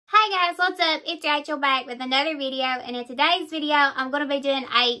guys, what's up? It's Rachel back with another video, and in today's video I'm going to be doing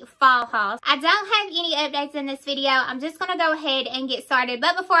a fall haul. I don't have any updates in this video. I'm just going to go ahead and get started,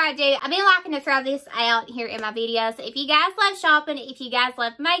 but before I do, I've been liking to throw this out here in my videos. If you guys love shopping, if you guys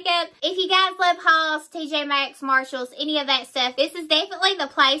love makeup, if you guys love hauls, TJ Maxx, Marshalls, any of that stuff, this is definitely the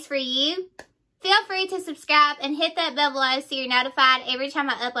place for you. Feel free to subscribe and hit that bell below so you're notified every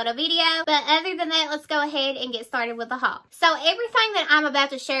time I upload a video. But other than that, let's go ahead and get started with the haul. So everything that I'm about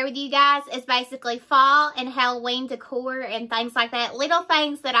to share with you guys is basically fall and Halloween decor and things like that. Little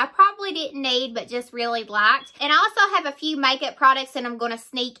things that I probably didn't need but just really liked. And I also have a few makeup products that I'm going to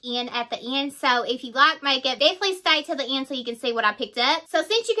sneak in at the end. So if you like makeup, definitely stay to the end so you can see what I picked up. So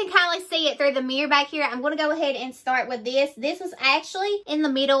since you can kindly see it through the mirror back here, I'm going to go ahead and start with this. This was actually in the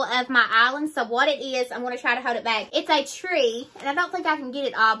middle of my island. So what it is, I'm going to try to hold it back. It's a tree, and I don't think I can get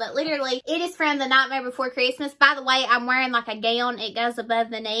it all, but literally, it is from The Nightmare Before Christmas. By the way, I'm wearing like a gown. It goes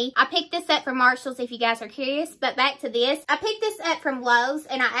above the knee. I picked this up from Marshalls if you guys are curious, but back to this. I picked this up from Lowe's,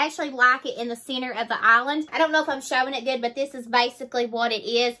 and I actually like it in the center of the island. I don't know if I'm showing it good, but this is basically what it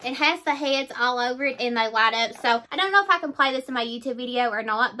is. It has the heads all over it, and they light up, so I don't know if I can play this in my YouTube video or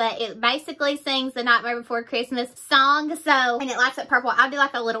not, but it basically sings The Nightmare Before Christmas song, and it lights up purple. I'll do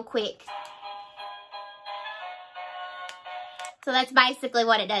like a little quick. So that's basically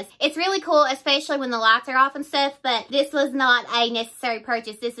what it does. It's really cool, especially when the lights are off and stuff, but this was not a necessary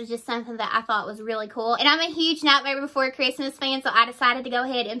purchase. This was just something that I thought was really cool. And I'm a huge Nightmare Before Christmas fan, so I decided to go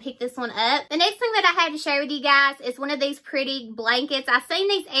ahead and pick this one up. The next thing that I had to share with you guys is one of these pretty blankets. I've seen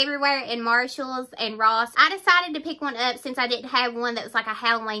these everywhere in Marshalls and Ross. I decided to pick one up since I didn't have one that was like a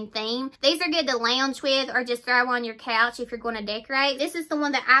Halloween theme. These are good to lounge with or just throw on your couch if you're going to decorate. This is the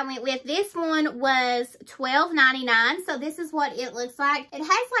one that I went with. This one was $12.99, so this is what it looks like. It has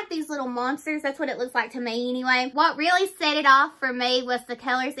like these little monsters. That's what it looks like to me anyway. What really set it off for me was the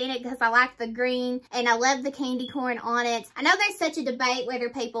colors in it, because I like the green and I love the candy corn on it. I know there's such a debate whether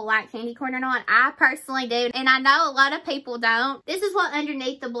people like candy corn or not. I personally do, and I know a lot of people don't. This is what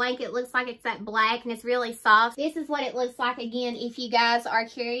underneath the blanket looks like. It's that black and it's really soft. This is what it looks like again if you guys are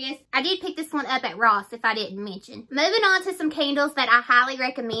curious. I did pick this one up at Ross if I didn't mention. Moving on to some candles that I highly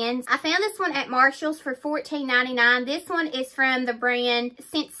recommend. I found this one at Marshalls for $14.99. This one is from the brand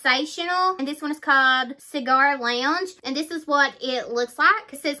Sensational, and this one is called Cigar Lounge, and this is what it looks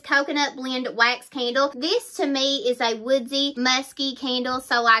like. It says coconut blend wax candle. This to me is a woodsy, musky candle,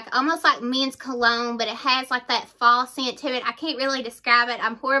 so like almost like men's cologne, but it has like that fall scent to it. I can't really describe it.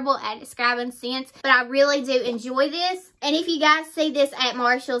 I'm horrible at describing scents, but I really do enjoy this. And if you guys see this at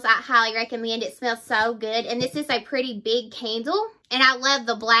Marshalls, I highly recommend it. It smells so good, and this is a pretty big candle. And I love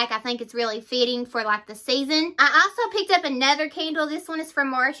the black. I think it's really fitting for like the season. I also picked up another candle. This one is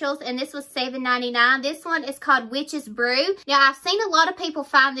from Marshalls, and this was $7.99. This one is called Witch's Brew. Now, I've seen a lot of people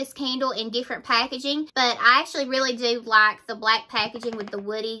find this candle in different packaging, but I actually really do like the black packaging with the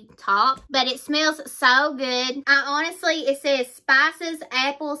woody top. But it smells so good. Honestly, it says spices,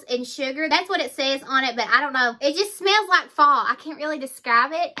 apples, and sugar. That's what it says on it, but I don't know. It just smells like fall. I can't really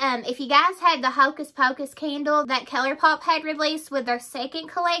describe it. If you guys had the Hocus Pocus candle that ColourPop had released with their second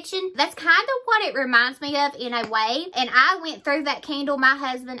collection, that's kind of what it reminds me of in a way. And I went through that candle. My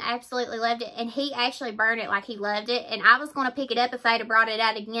husband absolutely loved it, and he actually burned it like he loved it, and I was going to pick it up if they'd have brought it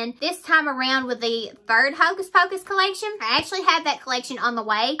out again this time around with the third Hocus Pocus collection. I actually had that collection on the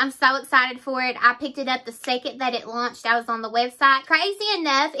way. I'm so excited for it. I picked it up the second that it launched. I was on the website. Crazy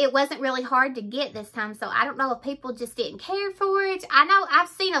enough, it wasn't really hard to get this time, so I don't know if people just didn't care for it. I know I've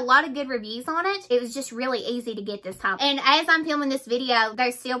seen a lot of good reviews on it. It was just really easy to get this time, and as I'm filming this video,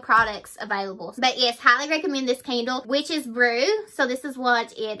 there's still products available. But yes, highly recommend this candle, Witch's Brew. So this is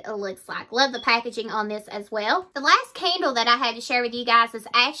what it looks like. Love the packaging on this as well. The last candle that I had to share with you guys is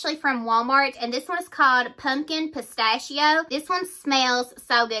actually from Walmart, and this one is called Pumpkin Pistachio. This one smells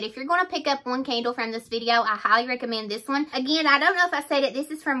so good. If you're going to pick up one candle from this video, I highly recommend this one. Again, I don't know if I said it,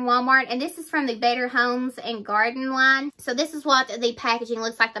 this is from Walmart, and this is from the Better Homes and Garden line. So this is what the packaging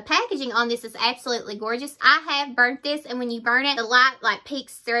looks like. The packaging on this is absolutely gorgeous. I have burnt this, and when you burn it, the light like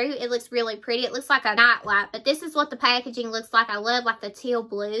peeks through. It looks really pretty. It looks like a night light, but this is what the packaging looks like. I love like the teal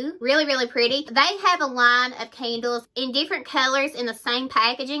blue. Really, really pretty. They have a line of candles in different colors in the same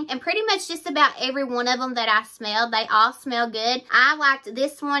packaging, and pretty much just about every one of them that I smelled, they all smell good. I liked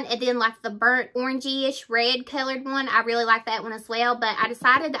this one, and then like the burnt orangey-ish red colored one. I really like that one as well, but I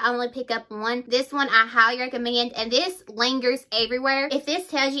decided to only pick up one. This one I highly recommend, and this this lingers everywhere. If this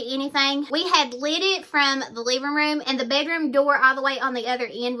tells you anything, we had lit it from the living room and the bedroom door all the way on the other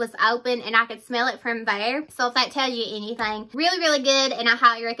end was open and I could smell it from there. So if that tells you anything, really, really good, and I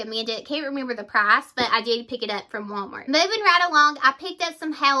highly recommend it. Can't remember the price, but I did pick it up from Walmart. Moving right along, I picked up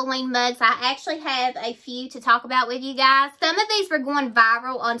some Halloween mugs. I actually have a few to talk about with you guys. Some of these were going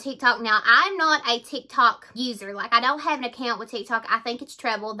viral on TikTok. Now, I'm not a TikTok user. Like, I don't have an account with TikTok. I think it's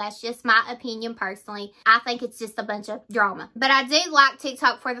trouble. That's just my opinion personally. I think it's just a bunch of drama. But I do like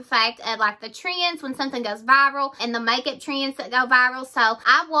TikTok for the fact of like the trends when something goes viral and the makeup trends that go viral. So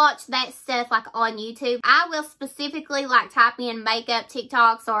I watch that stuff like on YouTube. I will specifically like type in makeup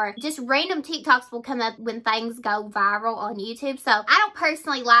TikToks, or just random TikToks will come up when things go viral on YouTube. So I don't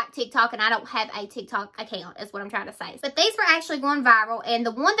personally like TikTok, and I don't have a TikTok account is what I'm trying to say. But these were actually going viral, and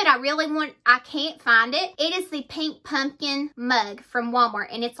the one that I really want, I can't find it. It is the pink pumpkin mug from Walmart,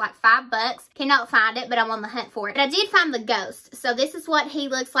 and it's like $5. Cannot find it, but I'm on the hunt for it. But I did find the ghost. So this is what he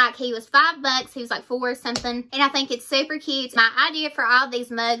looks like. He was $5. He was like $4 or something, and I think it's super cute. My idea for all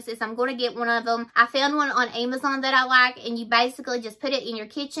these mugs is I'm going to get one of them. I found one on Amazon that I like, and you basically just put it in your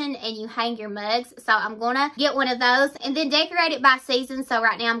kitchen and you hang your mugs. So I'm going to get one of those and then decorate it by season. So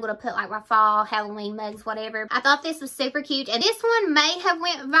right now I'm going to put like my fall, Halloween mugs, whatever. I thought this was super cute, and this one may have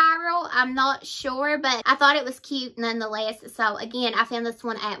went viral. I'm not sure, but I thought it was cute nonetheless. So again, I found this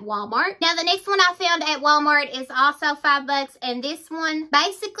one at Walmart. Now the next one I found at Walmart is also $5, and this one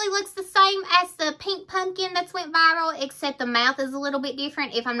basically looks the same as the pink pumpkin that's went viral, except the mouth is a little bit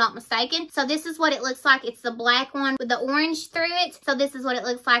different if I'm not mistaken. So this is what it looks like. It's the black one with the orange through it. So this is what it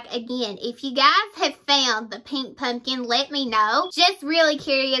looks like. Again, if you guys have found the pink pumpkin, let me know. Just really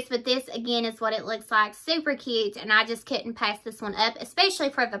curious, but this again is what it looks like. Super cute, and I just couldn't pass this one up, especially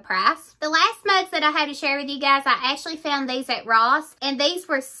for the price. The last mugs that I had to share with you guys, I actually found these at Ross, and these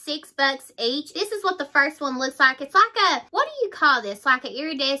were $6 each. This is what the first one looks like. It's like a, what do you call this? Like an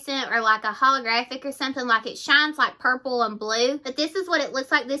iridescent or like a holographic or something. Like it shines like purple and blue, but this is what it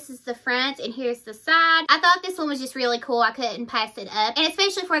looks like. This is the front, and here's the side. I thought this one was just really cool. I couldn't pass it up, and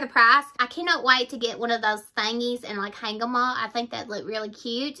especially for the price, I cannot wait to get one of those thingies and like hang them all. I think that look really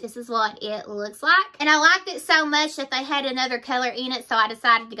cute. This is what it looks like, and I liked it so much that they had another color in it, so I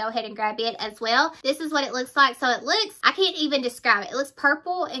decided to go ahead and grab it as well. This is what it looks like. So it looks, I can't even describe it. It looks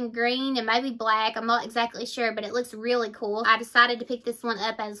purple and green and maybe black. I'm not exactly sure, but it looks really cool. I decided to pick this one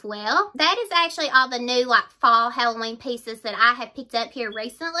up as well. That is actually all the new like fall Halloween pieces that I have picked up here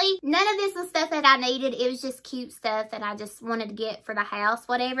recently. None of this was stuff that I needed. It was just cute stuff that I just wanted to get for the house,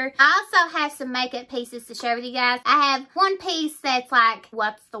 whatever. I also have some makeup pieces to share with you guys. I have one piece that's like,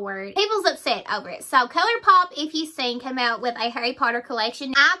 what's the word? People's upset over it. So ColourPop, if you've seen, came out with a Harry Potter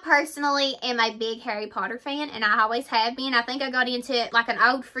collection. I personally am a big Harry Potter fan, and I always have been. I think I got into it, like an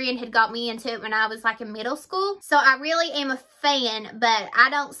old friend had got me into it when I was like in middle school. So I really am a fan, but I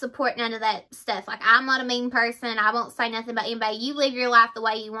don't support none of that stuff. Like, I'm not a mean person. I won't say nothing about anybody. You live your life the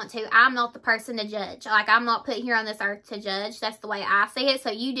way you want to. I'm not the person to judge. Like, I'm not put here on this earth to judge. That's the way I see it.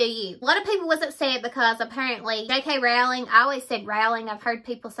 So you do you. A lot of people was upset because apparently J.K. Rowling, I always said Rowling. I've heard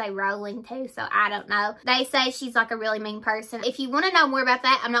people say Rowling too, so I don't know. They say she's like a really mean person. If you want to know more about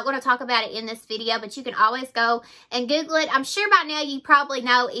that, I'm not going to talk about it in this video, but you can always go and Google it. I'm sure by now you probably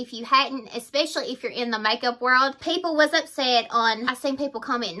know. If you hadn't, especially if you're in the makeup world, people was upset on, I've seen people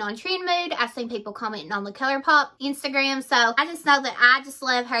commenting on Trend Mood. I've seen people commenting on the ColourPop Instagram. So I just know that I just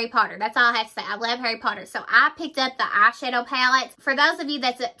love Harry Potter. That's all I have to say. I love Harry Potter. So I picked up the eyeshadow palette. For those of you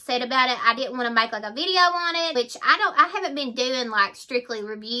that's upset about it, I didn't want to make like a video on it, which I haven't been doing like strictly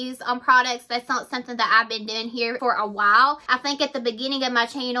reviews on products. That's not something that I've been doing here for a while. I think at the beginning of my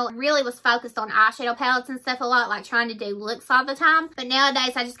channel, it really was focused on eyeshadow palettes and stuff a lot, like trying to do looks all the time. But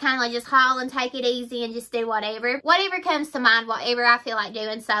nowadays, I just kind of like just haul and take it easy and just do whatever. Whatever comes to mind, whatever I feel like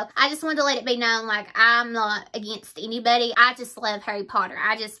doing. So I just wanted to let it be known, like, I'm not against anybody. I just love Harry Potter.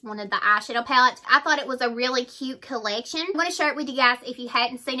 I just wanted the eyeshadow palette. I thought it was a really cute collection. I want to share it with you guys if you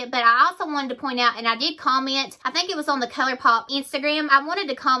hadn't seen it, but I also wanted to point out, and I did comment, I think it was on the ColourPop Instagram. I wanted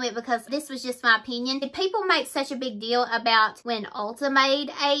to comment because this was just my opinion. Did people make such a big deal about when Ulta made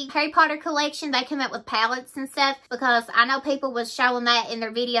a Harry Potter collection? They came out with palettes and stuff, because I know people was showing that in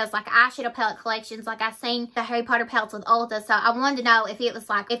their videos, like eyeshadow palette collections. Like, I seen the Harry Potter palettes with Ulta, so I wanted to know if it was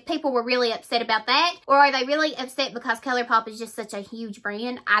like, if people were really upset about that, or are they really upset because ColourPop is just such a huge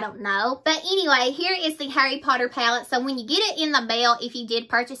brand? I don't know. But anyway, here is the Harry Potter palette. So when you get it in the mail, if you did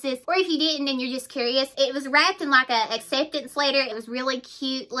purchase this, or if you didn't and you're just curious, it was wrapped in like a acceptance letter. It was really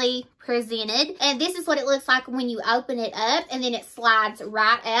cutely presented, and this is what it looks like when you open it up, and then it slides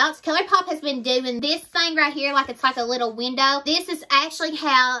right out. ColourPop has been doing this thing right here, like it's like a little window. This is actually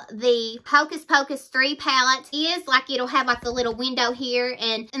how the Hocus Pocus 3 free palette is. Like, it'll have like the little window here,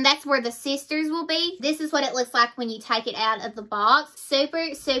 and that's where the sisters will be. This is what it looks like when you take it out of the box.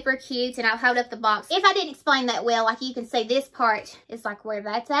 Super, super cute. And I'll hold up the box. If I didn't explain that well, like you can see this part is like where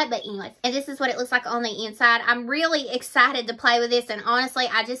that's at. But anyways, and this is what it looks like on the inside. I'm really excited to play with this, and honestly,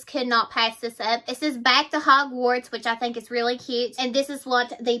 I just could not pass this up. It says Back to Hogwarts, which I think is really cute. And this is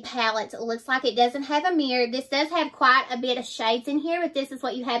what the palette looks like. It doesn't have a mirror. This does have quite a bit of shades in here, but this is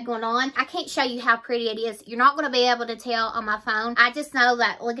what you have going on. I can't show you how pretty it is. You're not going to be able to tell on my phone. I just know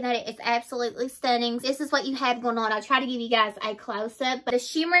that looking at it, it's absolutely stunning. This is what you have going on. I'll try to give you guys a close-up, but the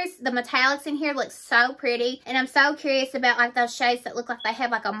shimmers, the metallics in here look so pretty, and I'm so curious about like those shades that look like they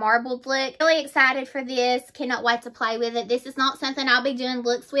have like a marbled look. Really excited for this. Cannot wait to play with it. This is not something I'll be doing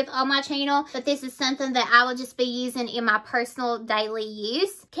looks with on my channel, but this is something that I will just be using in my personal daily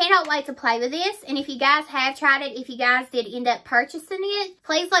use. Cannot wait to play with this. And if you guys have tried it, if you guys did end up purchasing it,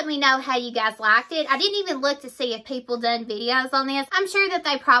 please let me know how you guys liked it. I didn't even look to see if people done videos on this. I'm sure that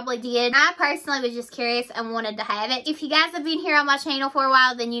they probably did. I personally was just curious and wanted to have it. If you guys have been here on my channel for a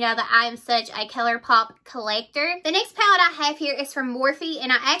while, then you know that I am such a ColourPop collector. The next palette I have here is from Morphe,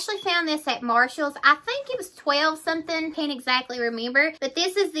 and I actually found this at Marshall's. I think it was 12 something, can't exactly remember, but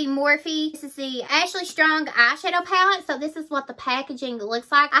this is the Morphe. This is the Ashley Strong eyeshadow palette. So this is what the packaging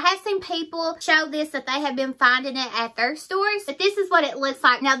looks like. I have seen people show this that they have been finding it at their stores, but this is what it looks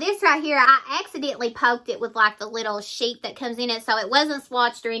like. Now this right here, I accidentally poked it with like the little sheet that comes in it, so it wasn't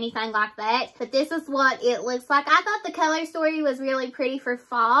swatched or anything like that, but this is what it looks like. I thought the color story was really pretty for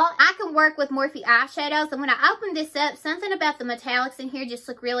fall. I can work with Morphe eyeshadows, and when I opened this up, something about the metallics in here just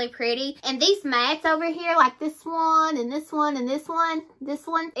look really pretty. And these mattes over here, like this one and this one and this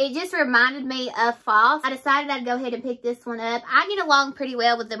one, it just reminded me of fall. I decided I'd go ahead and pick this one up. I get along pretty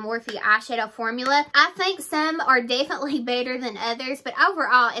well with the Morphe eyeshadow formula. I think some are definitely better than others, but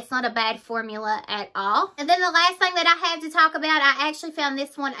overall, it's not a bad formula at all. And then the last thing that I have to talk about, I actually found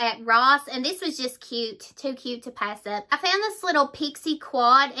this one at Ross, and this was just cute. Too cute to pass up. I found this little pixie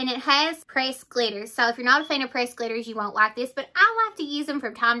quad, and it has pressed glitters. So if you're not a fan of pressed glitters, you won't like this, but I like to use them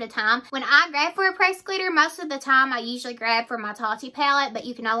from time to time. When I grab for a pressed glitter, most of the time I usually grab for my Tati palette, but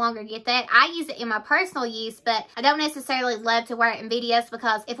you can no longer get that. I use it in my personal use, but I don't necessarily love to wear it in videos,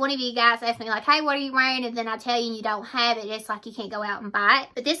 because if one of you guys ask me like, hey, what are you wearing? And then I tell you and you don't have it, it's like you can't go out and buy it.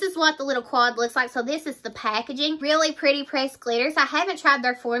 But this is what the little quad looks like. So this is the packaging. Really pretty pressed glitters. I haven't tried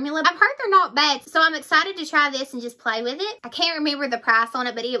their formula. I've heard they're not bad, so I'm excited to try this and just play with it. I can't remember the price on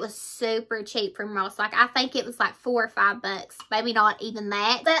it, but it was super cheap from Ross. Like, I think it was like $4 or $5. Maybe not even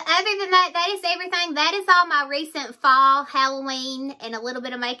that. But other than that, that is everything. That is all my recent fall, Halloween, and a little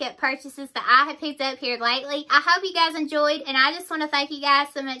bit of makeup purchases that I have picked up here lately. I hope you guys enjoyed, and I just want to thank you guys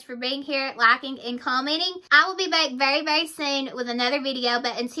so much for being here, liking, and commenting. I will be back very, very soon with another video,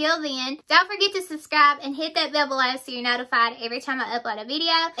 but until then, don't forget to subscribe and hit that bell below so you're notified every time I upload a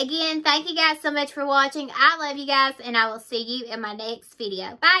video. Again, thank you guys so much for watching. I love you guys, and I will see you in my next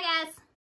video. Bye, guys.